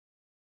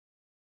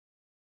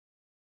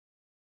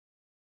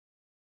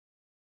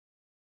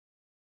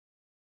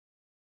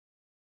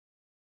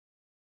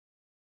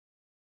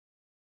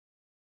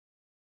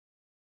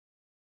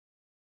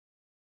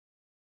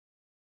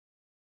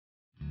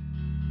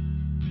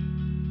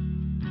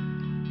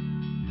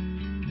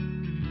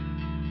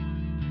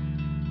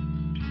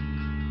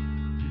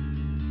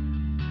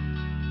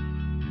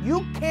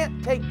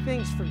can't take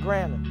things for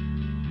granted.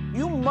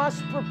 You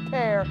must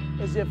prepare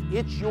as if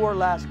it's your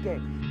last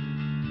game.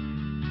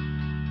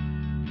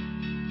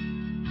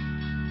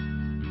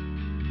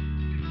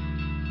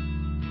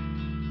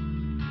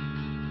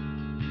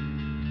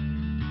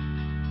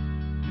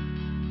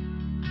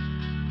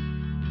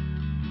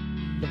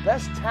 The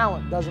best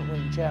talent doesn't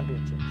win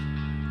championships.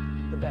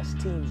 The best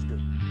teams do.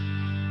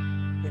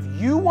 If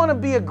you want to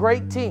be a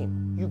great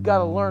team, you've got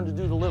to learn to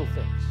do the little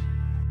things.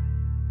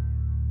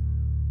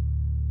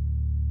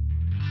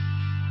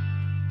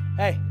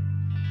 Hey,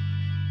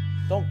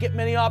 don't get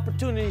many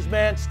opportunities,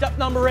 man. Step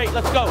number 8,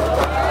 let's go.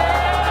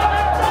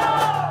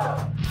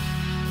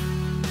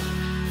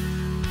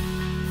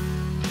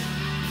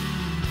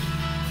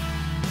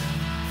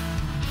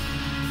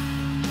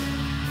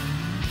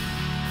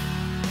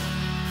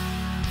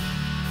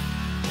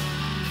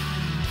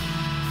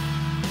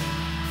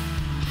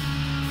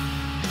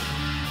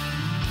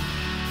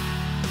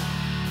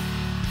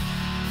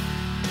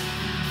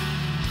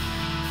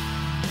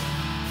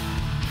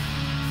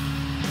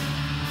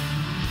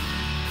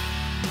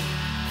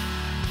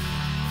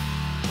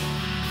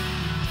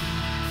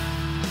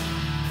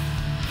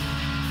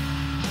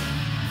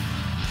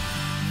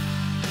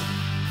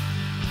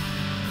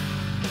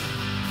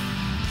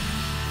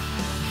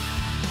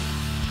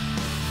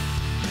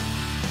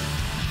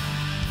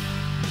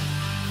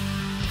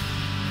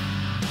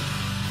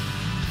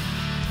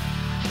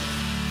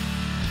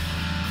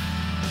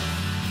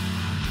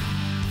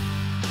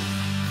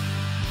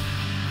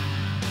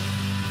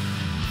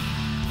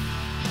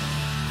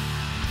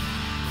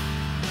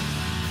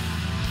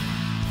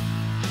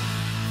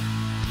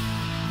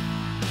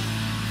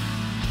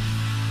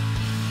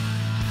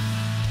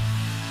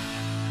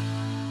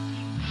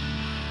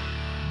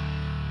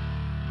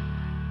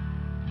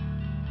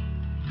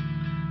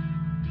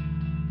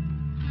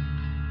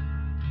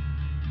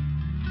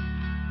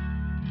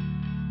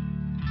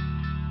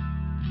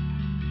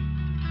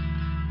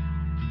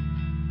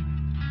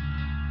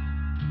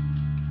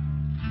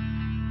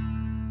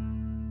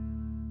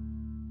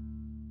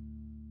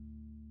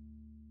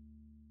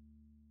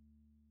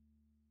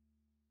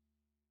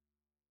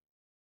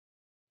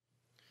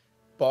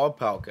 Bob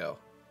Palko,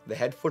 the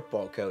head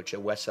football coach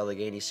at West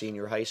Allegheny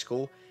Senior High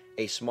School,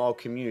 a small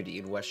community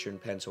in western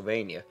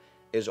Pennsylvania,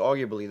 is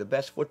arguably the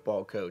best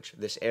football coach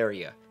this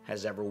area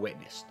has ever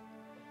witnessed.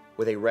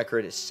 With a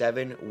record of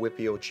 7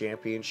 WPIAL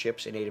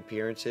championships in 8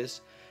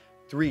 appearances,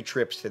 3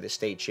 trips to the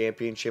state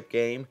championship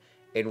game,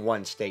 and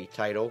 1 state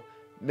title,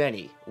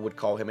 many would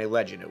call him a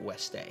legend at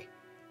West A.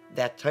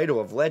 That title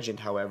of legend,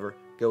 however,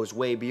 goes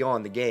way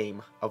beyond the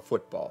game of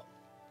football.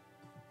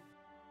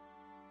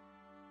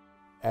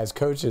 As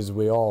coaches,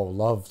 we all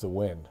love to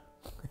win,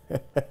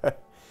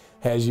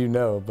 as you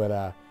know,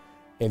 but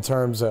in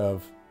terms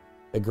of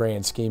the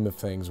grand scheme of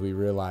things, we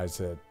realize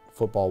that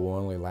football will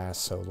only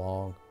last so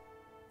long.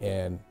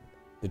 And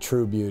the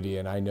true beauty,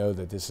 and I know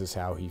that this is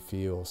how he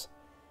feels,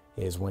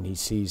 is when he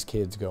sees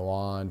kids go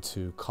on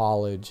to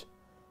college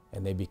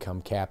and they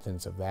become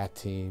captains of that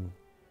team.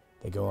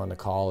 They go on to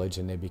college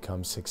and they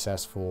become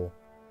successful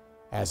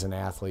as an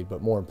athlete,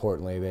 but more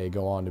importantly, they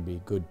go on to be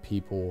good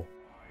people.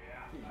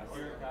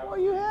 Well,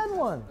 you had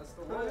one.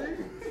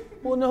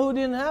 Well, no, who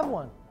didn't have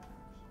one?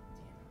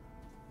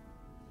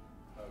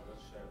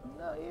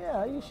 No,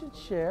 yeah, you should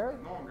share.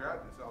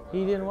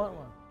 He didn't want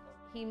one.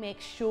 He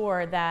makes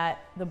sure that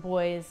the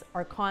boys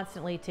are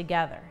constantly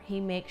together. He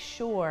makes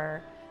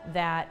sure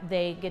that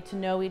they get to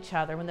know each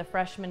other. When the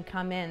freshmen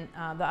come in,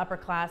 the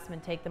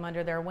upperclassmen take them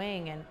under their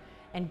wing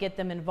and get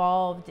them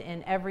involved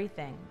in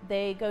everything.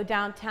 They go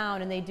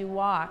downtown and they do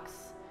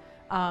walks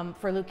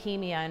for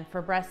leukemia and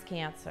for breast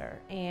cancer.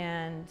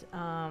 And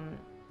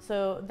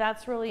so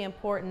that's really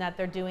important, that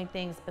they're doing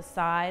things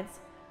besides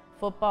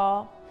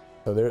football.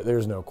 So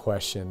there's no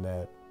question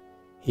that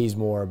he's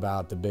more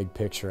about the big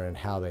picture and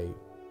how they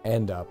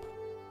end up,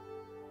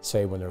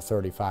 say, when they're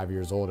 35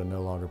 years old and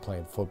no longer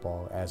playing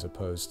football, as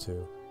opposed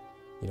to,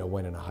 you know,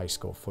 winning a high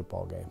school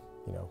football game,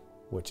 you know,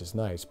 which is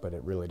nice, but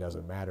it really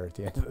doesn't matter at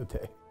the end of the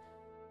day.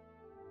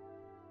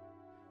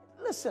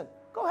 Listen,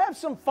 go have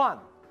some fun,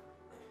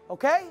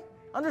 okay?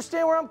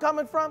 Understand where I'm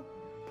coming from?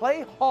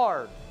 Play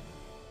hard.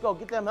 Go,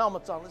 get them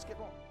helmets on, let's get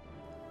going.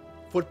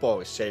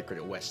 Football is sacred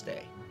at West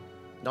A,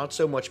 not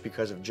so much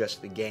because of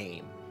just the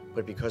game,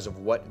 but because of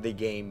what the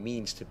game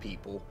means to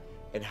people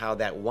and how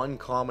that one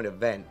common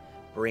event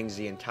brings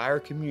the entire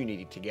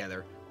community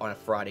together on a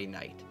Friday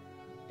night.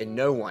 And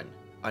no one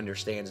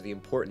understands the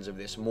importance of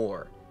this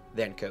more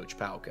than Coach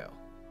Palko.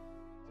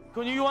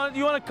 You want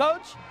to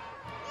coach?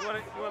 You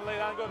want to lay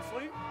down and go to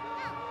sleep?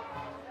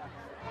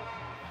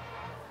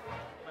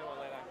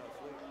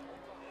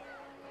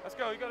 Let's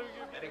go. You got to.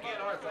 And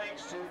again, our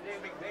thanks to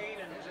Dave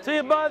McBain and his. See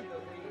you, bud.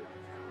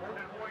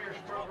 Wounded Warriors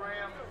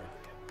program.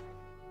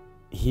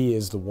 He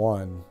is the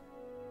one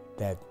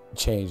that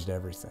changed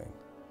everything.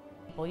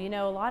 Well, you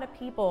know, a lot of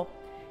people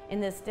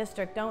in this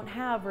district don't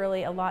have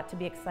really a lot to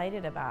be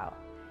excited about.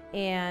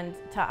 And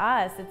to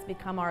us, it's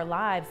become our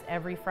lives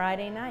every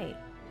Friday night.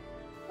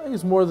 I think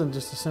it's more than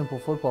just a simple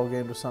football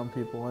game to some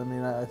people. I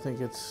mean, I think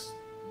it's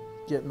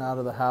getting out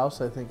of the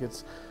house. I think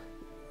it's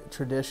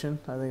tradition.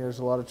 I think there's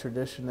a lot of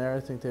tradition there. I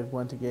think they've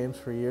went to games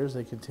for years.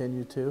 They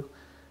continue to.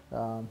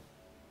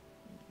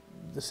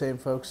 The same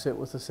folks sit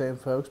with the same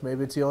folks.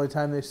 Maybe it's the only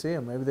time they see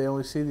them. Maybe they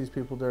only see these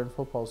people during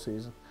football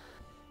season.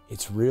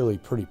 It's really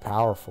pretty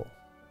powerful.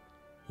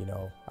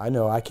 I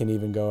know I can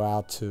even go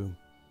out to,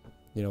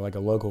 like a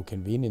local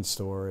convenience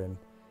store and,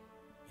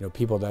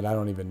 people that I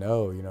don't even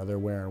know, they're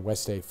wearing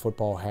West State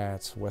football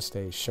hats, West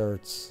State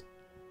shirts,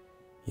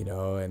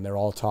 and they're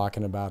all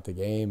talking about the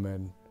game,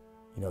 and,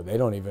 they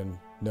don't even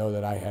know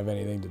that I have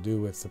anything to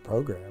do with the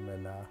program.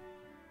 And,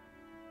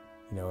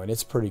 and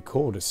it's pretty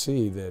cool to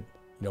see that,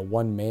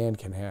 one man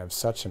can have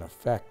such an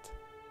effect.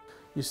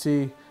 You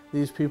see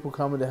these people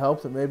coming to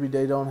help that maybe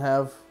they don't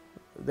have,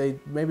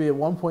 maybe at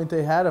one point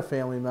they had a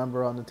family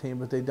member on the team,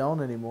 but they don't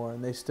anymore,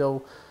 and they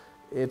still,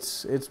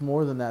 it's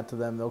more than that to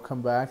them. They'll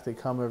come back. They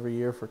come every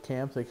year for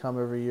camp. They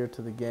come every year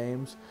to the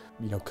games.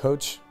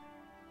 Coach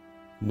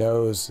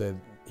knows that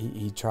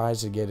he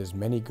tries to get as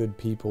many good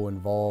people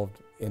involved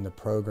in the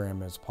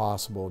program as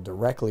possible,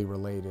 directly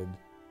related.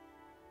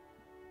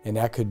 And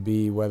that could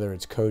be whether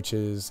it's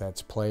coaches,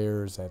 that's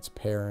players, that's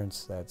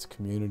parents, that's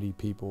community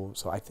people.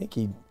 So I think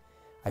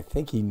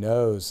he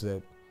knows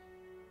that,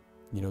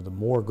 the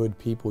more good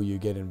people you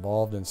get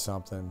involved in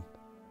something,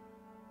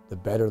 the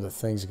better the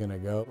thing's going to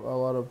go. A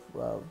lot of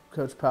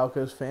Coach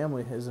Palko's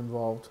family is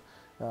involved.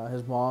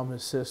 His mom,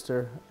 his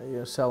sister,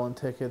 selling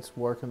tickets,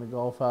 working the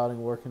golf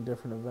outing, working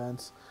different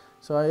events.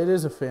 So it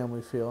is a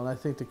family feel, and I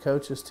think the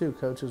coaches too.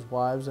 Coaches'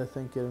 wives, I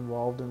think, get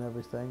involved in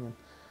everything,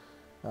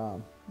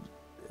 and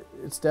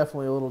it's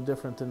definitely a little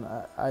different than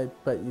I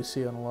bet you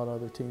see on a lot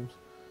of other teams.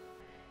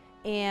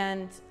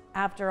 And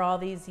after all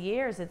these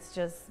years, it's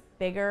just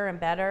bigger and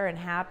better and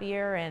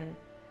happier, and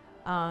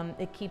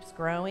it keeps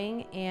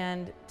growing.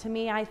 And to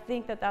me, I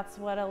think that that's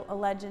what a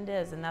legend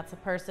is, and that's a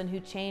person who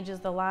changes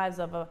the lives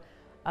of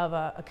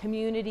a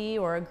community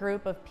or a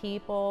group of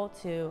people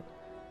to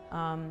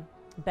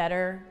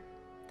better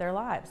their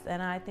lives.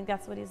 And I think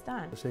that's what he's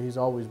done. So he's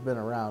always been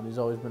around. He's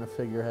always been a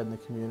figurehead in the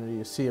community.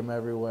 You see him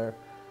everywhere.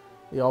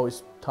 He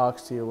always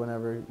talks to you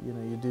whenever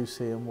you do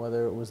see him,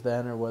 whether it was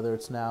then or whether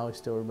it's now. He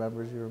still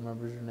remembers you,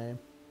 remembers your name.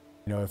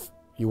 If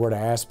you were to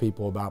ask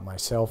people about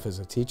myself as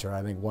a teacher,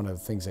 I think one of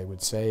the things they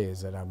would say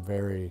is that I'm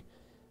very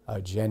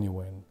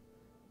genuine,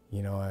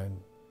 and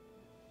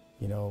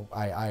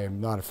I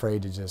am not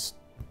afraid to just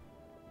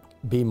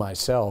be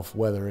myself,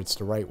 whether it's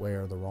the right way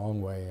or the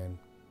wrong way.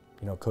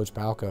 And Coach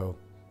Palko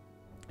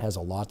has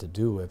a lot to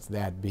do with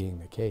that being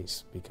the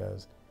case,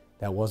 because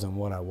that wasn't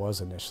what I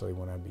was initially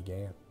when I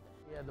began.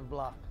 Yeah, the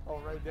block. Oh,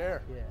 right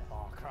there? Yeah.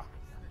 Oh,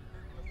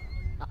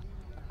 God.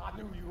 I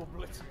knew you were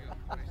blitzing.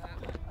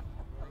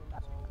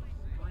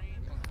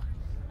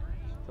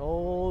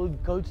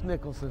 Old Coach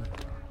Nicholson.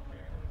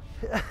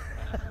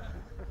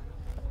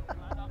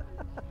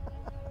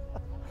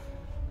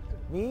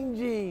 Mean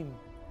Gene.